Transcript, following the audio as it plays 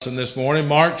This morning,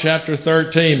 Mark chapter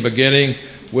 13, beginning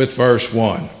with verse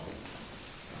 1.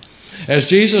 As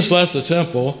Jesus left the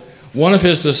temple, one of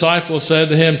his disciples said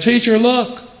to him, "Teacher,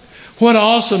 look, what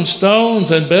awesome stones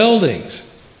and buildings."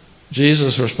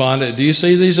 Jesus responded, "Do you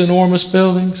see these enormous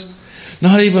buildings?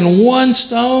 Not even one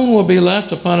stone will be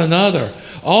left upon another.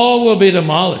 All will be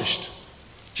demolished."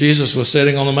 Jesus was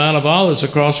sitting on the Mount of Olives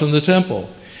across from the temple.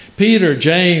 Peter,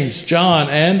 James,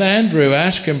 John, and Andrew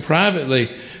asked him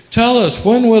privately, "Tell us,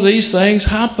 when will these things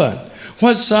happen?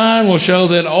 What sign will show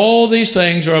that all these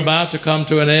things are about to come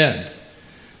to an end?"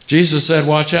 Jesus said,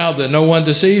 "Watch out that no one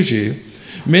deceives you.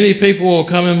 Many people will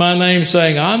come in my name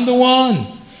saying, 'I'm the one.'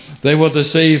 They will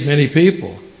deceive many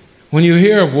people. When you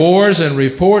hear of wars and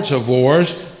reports of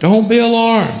wars, don't be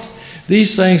alarmed.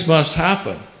 These things must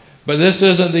happen, but this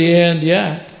isn't the end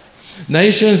yet.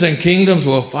 Nations and kingdoms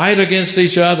will fight against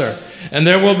each other, and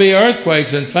there will be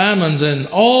earthquakes and famines in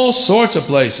all sorts of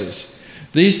places.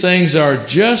 These things are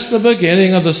just the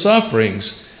beginning of the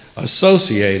sufferings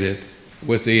associated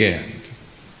with the end."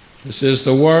 This is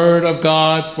the word of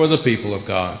God for the people of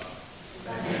God.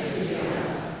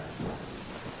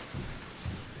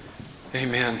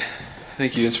 Amen.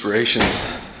 Thank you, Inspirations.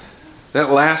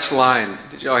 That last line,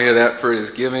 did y'all hear that? For it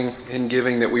is giving, in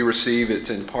giving that we receive.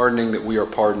 It's in pardoning that we are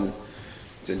pardoned.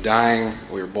 It's in dying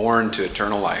we are born to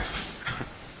eternal life.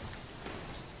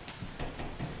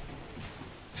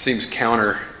 Seems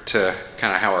counter to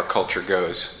kind of how our culture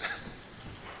goes.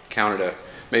 Counter to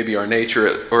maybe our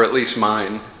nature, or at least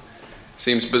mine.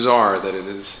 Seems bizarre that it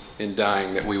is in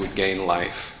dying that we would gain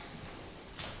life.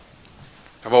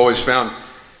 I've always found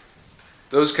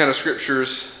those kind of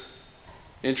scriptures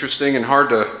interesting and hard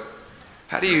to,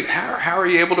 how are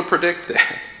you able to predict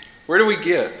that? Where do we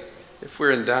get?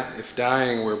 If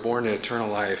dying we're born to eternal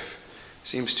life,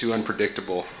 seems too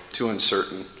unpredictable, too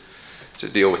uncertain to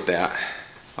deal with that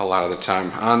a lot of the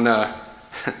time.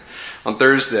 On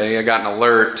Thursday, I got an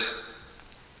alert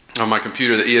on my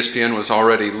computer that ESPN was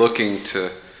already looking to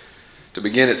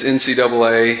begin its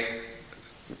NCAA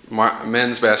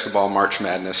men's basketball March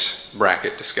Madness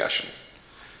bracket discussion.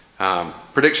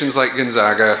 Predictions like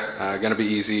Gonzaga, going to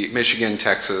be easy. Michigan,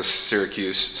 Texas,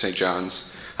 Syracuse, St.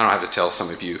 John's. I don't have to tell some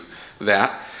of you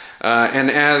that. And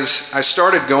as I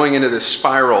started going into this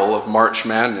spiral of March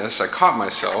Madness, I caught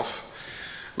myself,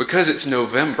 because it's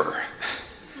November,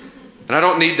 and I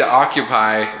don't need to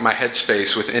occupy my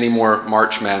headspace with any more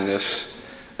March Madness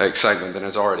excitement than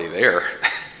is already there.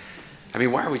 I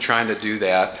mean, why are we trying to do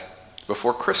that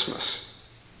before Christmas?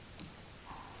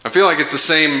 I feel like it's the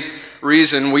same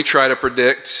reason we try to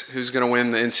predict who's going to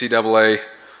win the NCAA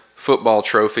football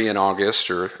trophy in August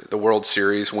or the World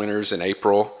Series winners in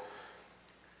April.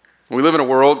 We live in a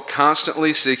world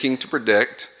constantly seeking to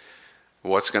predict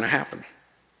what's going to happen.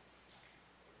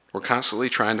 We're constantly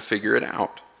trying to figure it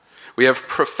out. We have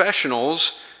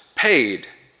professionals paid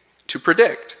to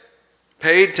predict,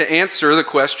 paid to answer the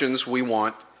questions we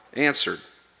want answered.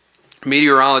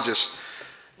 Meteorologists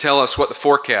tell us what the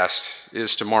forecast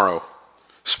is tomorrow.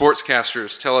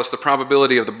 Sportscasters tell us the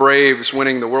probability of the Braves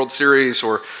winning the World Series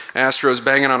or Astros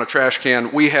banging on a trash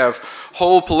can. We have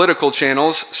whole political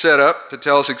channels set up to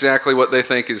tell us exactly what they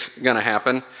think is going to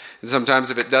happen. And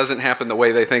sometimes if it doesn't happen the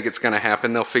way they think it's going to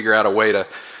happen, they'll figure out a way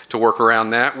to work around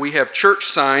that. We have church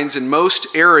signs in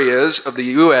most areas of the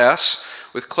U.S.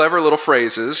 with clever little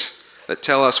phrases that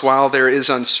tell us while there is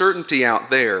uncertainty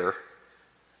out there,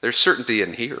 there's certainty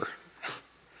in here.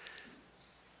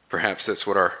 Perhaps that's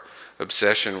what our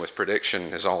obsession with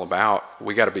prediction is all about.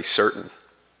 We got to be certain.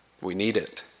 We need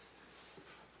it.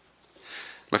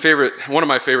 One of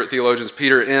my favorite theologians,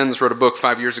 Peter Enns, wrote a book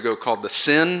 5 years ago called The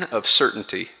Sin of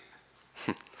Certainty.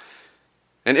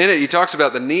 And in it, he talks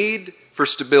about the need for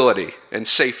stability and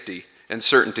safety and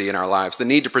certainty in our lives, the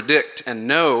need to predict and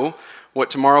know what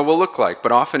tomorrow will look like.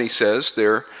 But often, he says,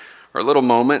 there are little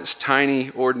moments, tiny,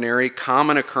 ordinary,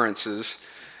 common occurrences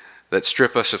that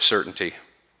strip us of certainty,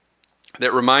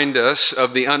 that remind us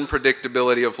of the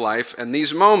unpredictability of life. And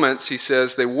these moments, he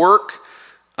says, they work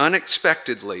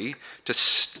unexpectedly to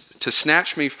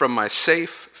snatch me from my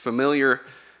safe, familiar,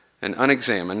 and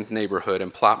unexamined neighborhood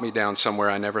and plop me down somewhere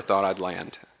I never thought I'd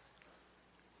land.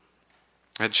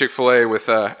 I had Chick-fil-A with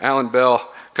Alan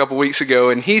Bell a couple weeks ago,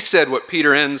 and he said what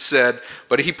Peter Enns said,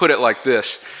 but he put it like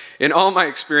this: in all my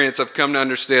experience, I've come to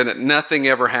understand that nothing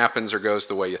ever happens or goes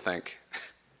the way you think.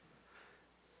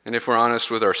 And if we're honest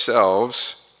with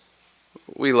ourselves,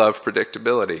 we love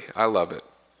predictability. I love it.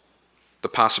 The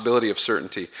possibility of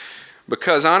certainty.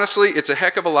 Because honestly, it's a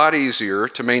heck of a lot easier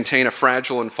to maintain a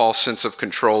fragile and false sense of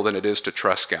control than it is to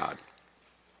trust God.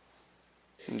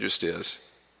 It just is.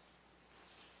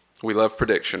 We love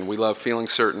prediction. We love feeling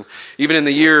certain. Even in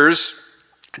the years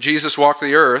Jesus walked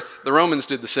the earth, the Romans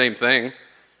did the same thing.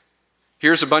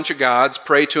 Here's a bunch of gods,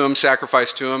 pray to them,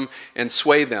 sacrifice to them, and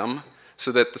sway them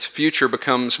so that the future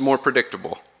becomes more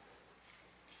predictable.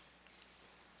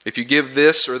 If you give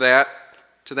this or that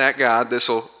to that god,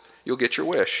 you'll get your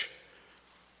wish.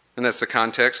 And that's the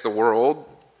context, the world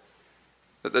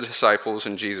that the disciples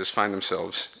and Jesus find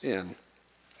themselves in.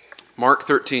 Mark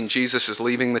 13, Jesus is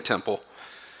leaving the temple,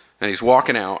 and he's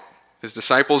walking out. His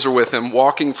disciples are with him,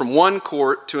 walking from one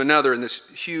court to another in this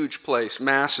huge place,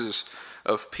 masses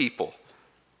of people.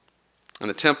 And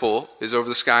the temple is over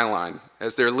the skyline.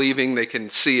 As they're leaving, they can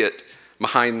see it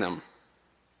behind them.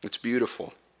 It's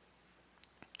beautiful.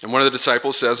 And one of the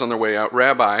disciples says on their way out,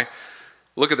 "Rabbi,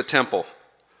 look at the temple.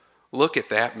 Look at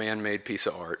that man-made piece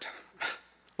of art.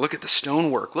 Look at the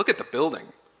stonework. Look at the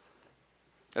building.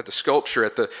 At the sculpture,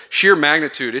 at the sheer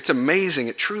magnitude. It's amazing.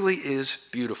 It truly is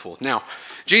beautiful." Now,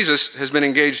 Jesus has been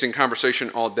engaged in conversation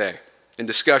all day, in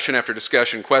discussion after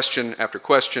discussion, question after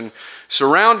question,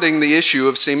 surrounding the issue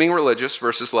of seeming religious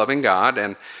versus loving God,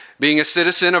 and being a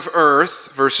citizen of earth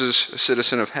versus a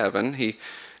citizen of heaven. He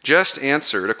just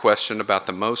answered a question about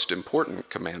the most important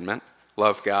commandment,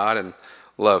 love God and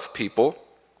love people.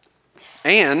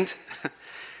 And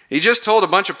he just told a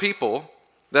bunch of people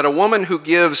that a woman who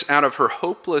gives out of her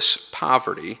hopeless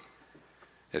poverty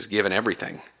has given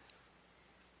everything.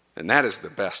 And that is the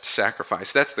best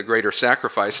sacrifice. That's the greater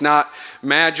sacrifice. Not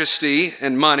majesty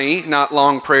and money, not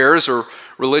long prayers or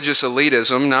religious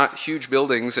elitism, not huge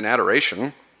buildings and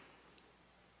adoration.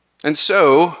 And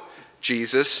so,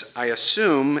 Jesus, I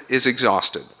assume, is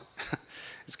exhausted.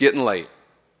 It's getting late.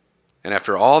 And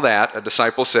after all that, a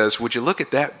disciple says, "Would you look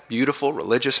at that beautiful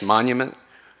religious monument?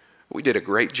 We did a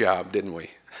great job, didn't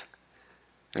we?"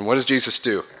 And what does Jesus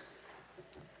do?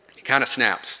 He kind of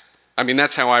snaps. I mean,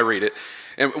 that's how I read it.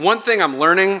 And one thing I'm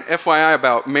learning, FYI,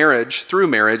 about marriage, through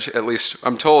marriage at least,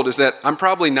 I'm told, is that I'm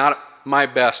probably not my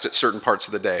best at certain parts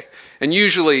of the day. And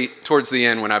usually towards the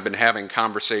end, when I've been having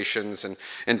conversations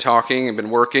and talking and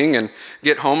been working and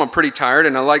get home, I'm pretty tired,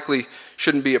 and I likely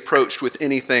shouldn't be approached with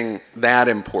anything that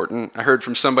important. I heard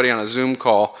from somebody on a Zoom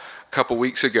call a couple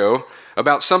weeks ago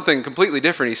about something completely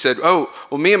different. He said, "Oh,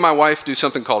 well, me and my wife do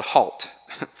something called HALT."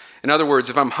 In other words,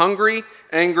 if I'm hungry,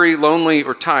 angry, lonely,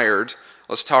 or tired,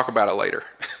 let's talk about it later.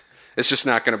 It's just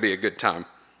not going to be a good time.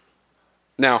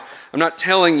 Now, I'm not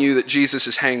telling you that Jesus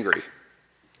is hangry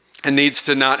and needs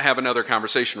to not have another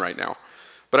conversation right now.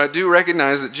 But I do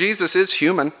recognize that Jesus is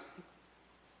human.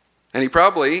 And he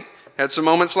probably had some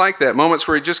moments like that, moments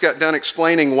where he just got done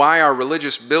explaining why our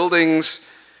religious buildings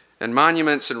and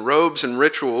monuments and robes and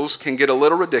rituals can get a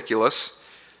little ridiculous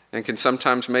and can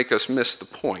sometimes make us miss the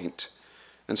point.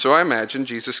 And so I imagine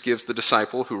Jesus gives the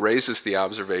disciple who raises the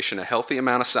observation a healthy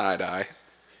amount of side eye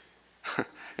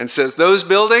and says, "Those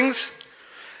buildings,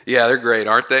 yeah, they're great,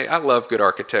 aren't they? I love good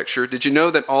architecture. Did you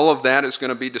know that all of that is going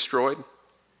to be destroyed?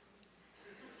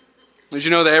 Did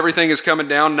you know that everything is coming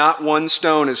down? Not one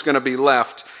stone is going to be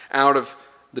left out of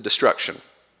the destruction."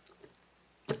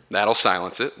 That'll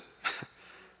silence it.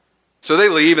 So they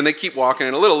leave and they keep walking,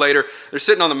 and a little later, they're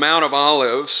sitting on the Mount of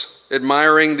Olives,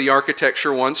 admiring the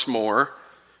architecture once more.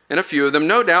 And a few of them,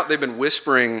 no doubt, they've been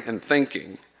whispering and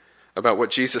thinking about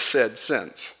what Jesus said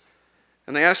since.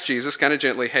 And they asked Jesus kind of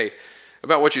gently, "Hey,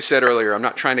 about what you said earlier, I'm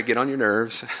not trying to get on your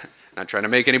nerves, not trying to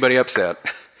make anybody upset.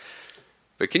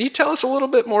 But can you tell us a little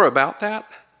bit more about that?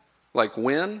 Like,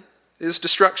 when is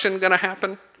destruction going to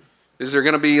happen? Is there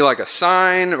going to be like a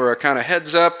sign or a kind of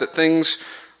heads up that things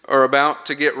are about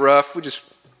to get rough?" We're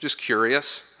just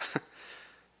curious.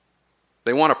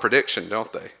 They want a prediction,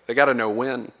 don't they? They got to know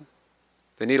when.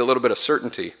 They need a little bit of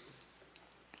certainty.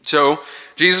 So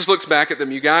Jesus looks back at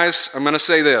them. "You guys, I'm going to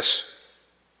say this.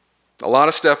 A lot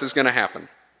of stuff is going to happen.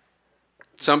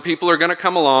 Some people are going to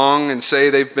come along and say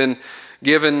they've been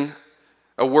given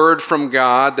a word from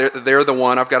God. They're the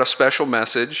one. I've got a special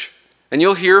message. And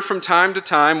you'll hear from time to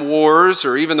time wars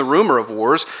or even the rumor of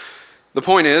wars. The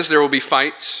point is, there will be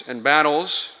fights and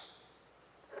battles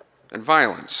and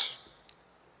violence.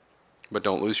 But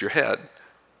don't lose your head.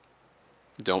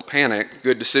 Don't panic.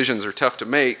 Good decisions are tough to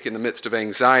make in the midst of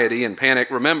anxiety and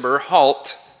panic. Remember,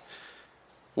 HALT.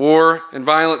 War and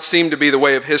violence seem to be the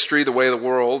way of history, the way of the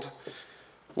world.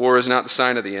 War is not the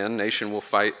sign of the end. Nation will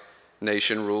fight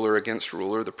nation, ruler against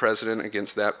ruler, the president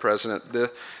against that president.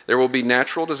 There will be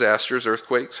natural disasters,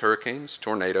 earthquakes, hurricanes,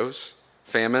 tornadoes,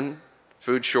 famine,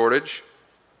 food shortage,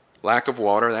 lack of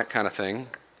water, that kind of thing.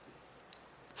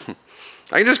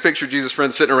 I can just picture Jesus'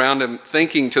 friends sitting around and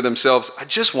thinking to themselves, "I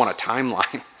just want a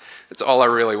timeline. That's all I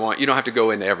really want. You don't have to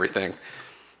go into everything."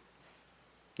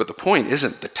 But the point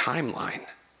isn't the timeline.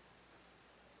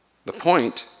 The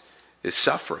point is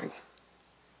suffering.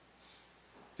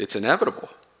 It's inevitable.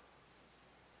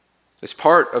 It's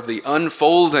part of the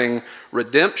unfolding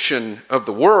redemption of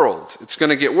the world. It's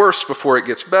going to get worse before it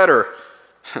gets better.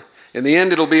 In the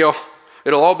end, it'll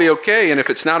all be okay, and if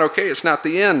it's not okay, it's not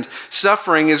the end.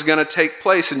 Suffering is going to take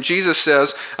place, and Jesus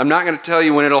says, I'm not going to tell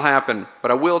you when it'll happen, but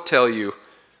I will tell you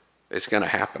it's going to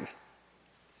happen.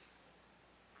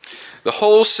 The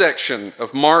whole section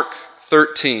of Mark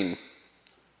 13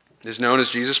 is known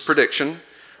as Jesus' prediction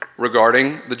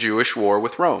regarding the Jewish war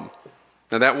with Rome.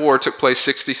 Now, that war took place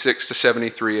 66 to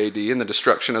 73 AD in the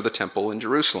destruction of the temple in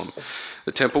Jerusalem.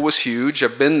 The temple was huge.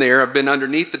 I've been there. I've been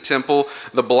underneath the temple.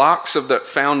 The blocks of the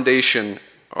foundation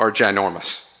are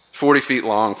ginormous. 40 feet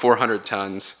long, 400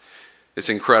 tons. It's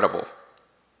incredible.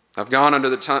 I've gone under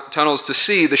the tunnels to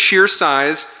see the sheer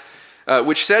size,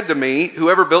 which said to me,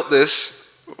 whoever built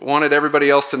this wanted everybody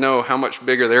else to know how much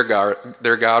bigger their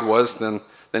God was than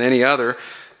any other.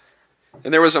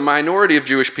 And there was a minority of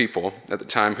Jewish people at the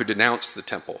time who denounced the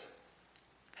temple.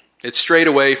 It strayed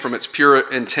away from its pure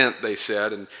intent, they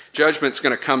said, and judgment's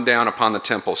going to come down upon the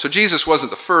temple. So Jesus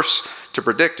wasn't the first to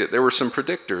predict it. There were some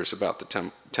predictors about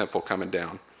the temple coming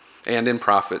down, and in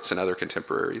prophets and other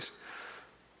contemporaries.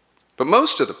 But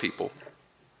most of the people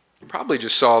probably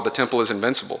just saw the temple as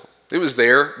invincible. It was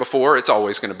there before, it's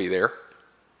always going to be there.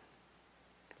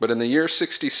 But in the year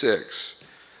 66,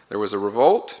 there was a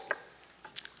revolt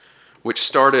which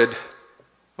started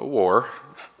a war.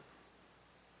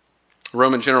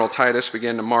 Roman General Titus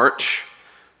began to march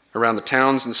around the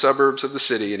towns and suburbs of the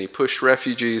city, and he pushed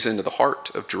refugees into the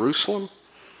heart of Jerusalem,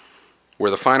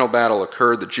 where the final battle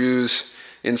occurred. The Jews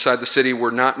inside the city were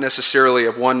not necessarily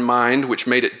of one mind, which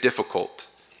made it difficult.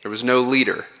 There was no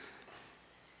leader.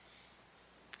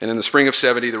 And in the spring of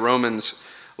 70, the Romans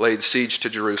laid siege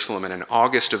to Jerusalem, and in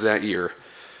August of that year,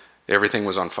 everything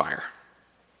was on fire.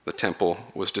 The temple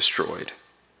was destroyed.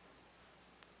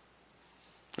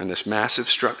 And this massive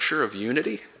structure of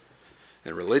unity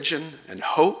and religion and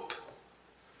hope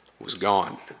was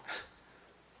gone.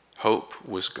 Hope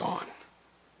was gone.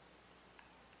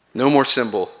 No more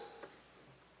symbol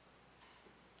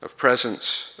of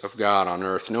presence of God on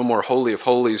earth. No more holy of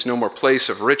holies. No more place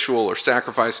of ritual or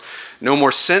sacrifice. No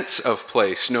more sense of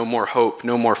place. No more hope.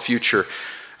 No more future.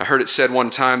 I heard it said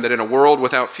one time that in a world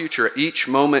without future, each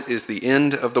moment is the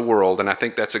end of the world. And I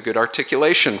think that's a good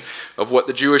articulation of what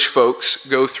the Jewish folks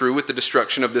go through with the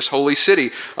destruction of this holy city.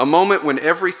 A moment when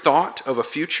every thought of a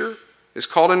future is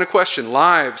called into question.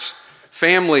 Lives,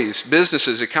 families,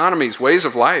 businesses, economies, ways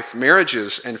of life,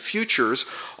 marriages, and futures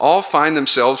all find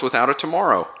themselves without a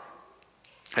tomorrow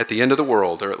at the end of the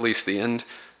world, or at least the end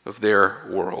of their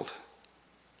world.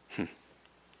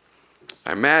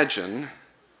 I imagine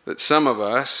that some of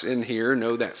us in here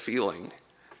know that feeling.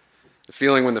 The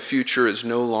feeling when the future is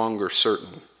no longer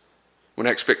certain. When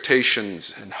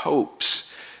expectations and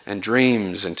hopes and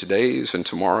dreams and today's and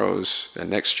tomorrow's and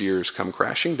next year's come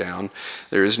crashing down.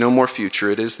 There is no more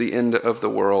future. It is the end of the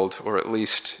world, or at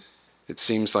least it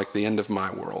seems like the end of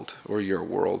my world or your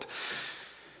world.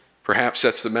 Perhaps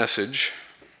that's the message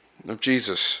of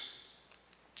Jesus.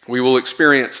 We will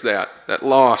experience that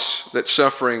loss, that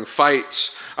suffering,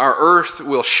 fights. Our earth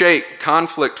will shake.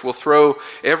 Conflict will throw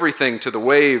everything to the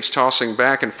waves, tossing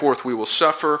back and forth. We will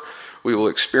suffer. We will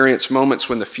experience moments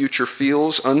when the future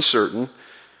feels uncertain,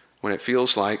 when it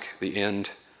feels like the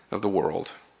end of the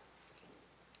world.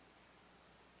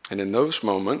 And in those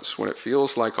moments, when it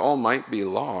feels like all might be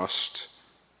lost,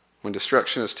 when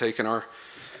destruction has taken our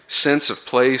sense of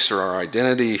place or our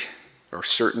identity or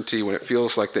certainty, when it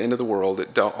feels like the end of the world,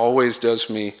 it always does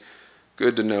me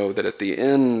good to know that at the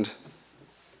end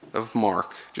of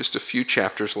Mark, just a few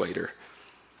chapters later,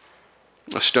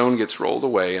 a stone gets rolled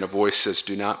away and a voice says,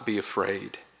 "Do not be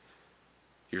afraid.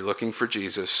 You're looking for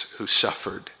Jesus who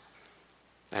suffered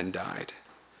and died.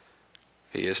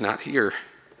 He is not here.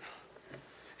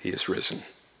 He is risen."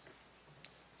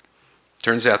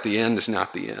 Turns out the end is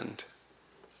not the end.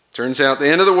 Turns out the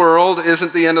end of the world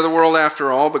isn't the end of the world after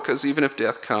all, because even if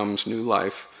death comes, new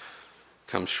life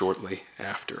comes shortly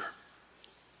after.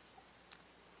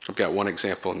 I've got one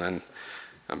example and then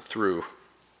I'm through.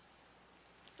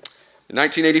 In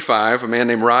 1985, a man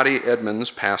named Roddy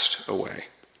Edmonds passed away.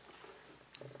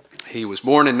 He was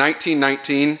born in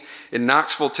 1919 in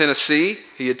Knoxville, Tennessee.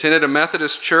 He attended a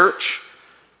Methodist church,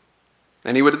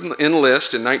 and he would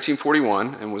enlist in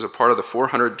 1941 and was a part of the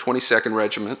 422nd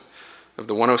Regiment of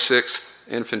the 106th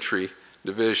Infantry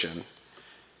Division.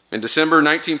 In December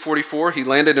 1944, he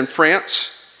landed in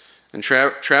France and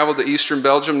traveled to eastern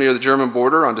Belgium near the German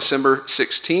border. On December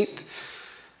 16th,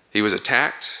 he was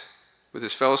attacked with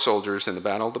his fellow soldiers in the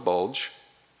Battle of the Bulge.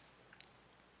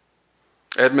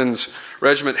 Edmund's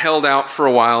regiment held out for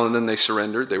a while, and then they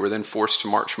surrendered. They were then forced to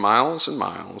march miles and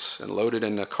miles and loaded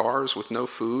into cars with no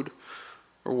food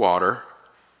or water.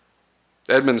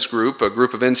 Edmund's group, a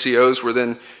group of NCOs, were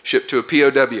then shipped to a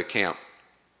POW camp.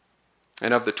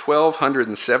 And of the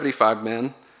 1,275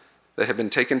 men that had been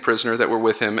taken prisoner that were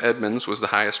with him, Edmunds was the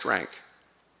highest rank.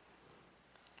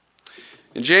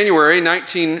 In January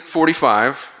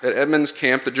 1945, at Edmunds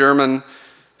camp, the German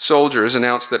soldiers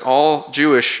announced that all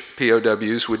Jewish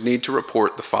POWs would need to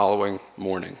report the following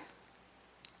morning.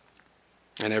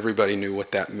 And everybody knew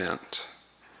what that meant.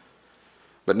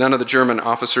 But none of the German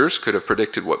officers could have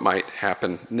predicted what might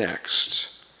happen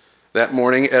next. That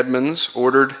morning, Edmunds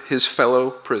ordered his fellow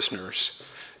prisoners,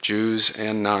 Jews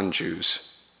and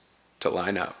non-Jews, to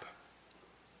line up.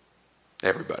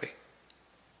 Everybody.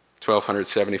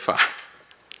 1,275.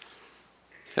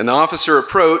 And the officer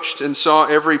approached and saw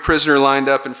every prisoner lined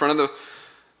up in front of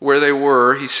where they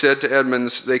were. He said to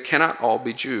Edmunds, "They cannot all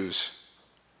be Jews."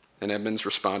 And Edmunds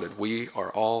responded, "We are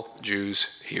all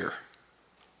Jews here."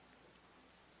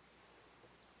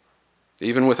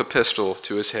 Even with a pistol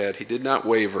to his head, he did not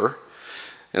waver,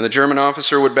 and the German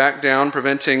officer would back down,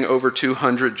 preventing over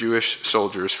 200 Jewish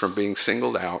soldiers from being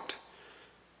singled out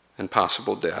and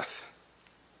possible death.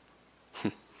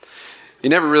 He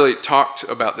never really talked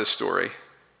about this story.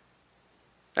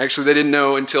 Actually, they didn't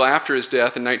know until after his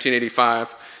death in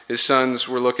 1985. His sons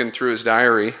were looking through his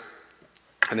diary,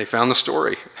 and they found the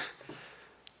story,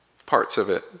 parts of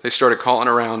it. They started calling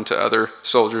around to other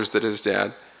soldiers that his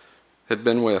dad had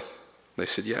been with. They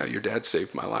said, "Yeah, your dad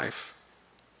saved my life."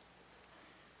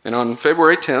 And on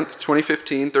February 10th,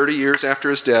 2015, 30 years after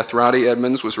his death, Roddie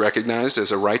Edmunds was recognized as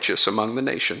a righteous among the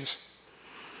nations,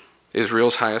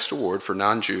 Israel's highest award for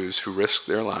non-Jews who risked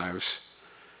their lives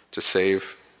to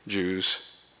save Jews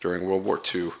during World War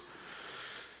II,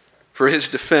 for his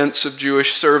defense of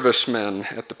Jewish servicemen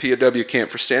at the POW camp,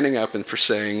 for standing up and for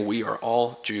saying, "We are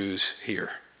all Jews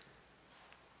here."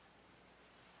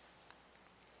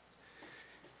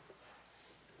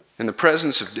 In the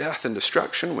presence of death and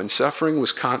destruction, when suffering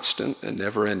was constant and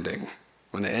never-ending,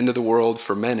 when the end of the world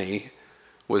for many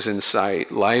was in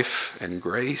sight, life and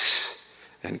grace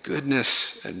and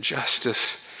goodness and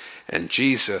justice and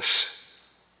Jesus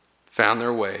found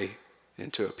their way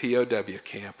into a POW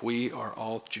camp. We are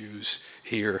all Jews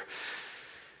here.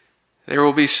 There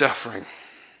will be suffering,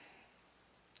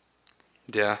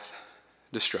 death,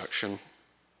 destruction.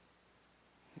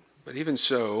 But even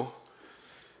so,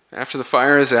 after the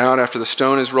fire is out, after the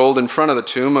stone is rolled in front of the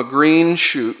tomb, a green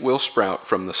shoot will sprout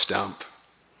from the stump.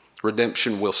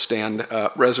 Redemption will stand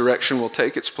up. Resurrection will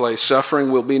take its place.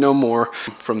 Suffering will be no more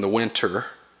from the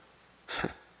winter.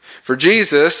 For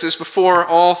Jesus is before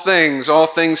all things. All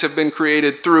things have been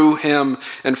created through him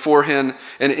and for him,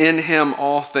 and in him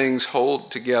all things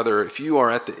hold together. If you are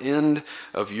at the end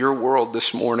of your world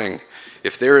this morning,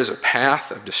 if there is a path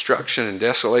of destruction and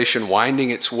desolation winding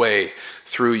its way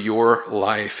through your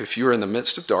life, if you're in the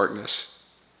midst of darkness,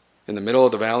 in the middle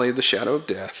of the valley of the shadow of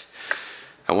death,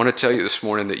 I want to tell you this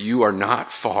morning that you are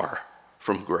not far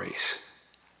from grace.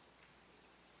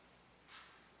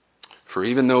 For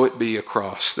even though it be a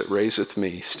cross that raiseth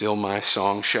me, still my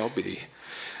song shall be,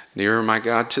 nearer, my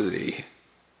God, to thee,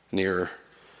 nearer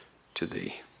to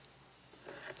thee.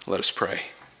 Let us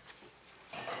pray.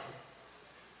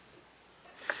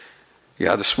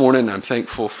 God, this morning I'm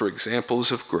thankful for examples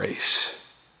of grace,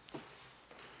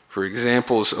 for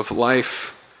examples of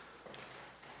life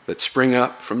that spring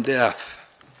up from death.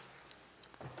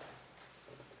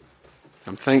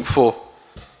 I'm thankful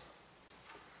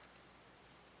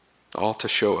all to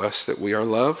show us that we are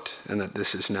loved and that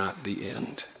this is not the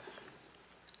end.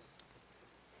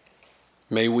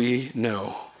 May we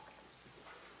know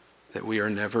that we are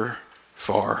never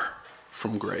far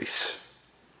from grace.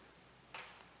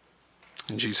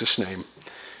 In Jesus' name,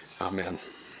 amen.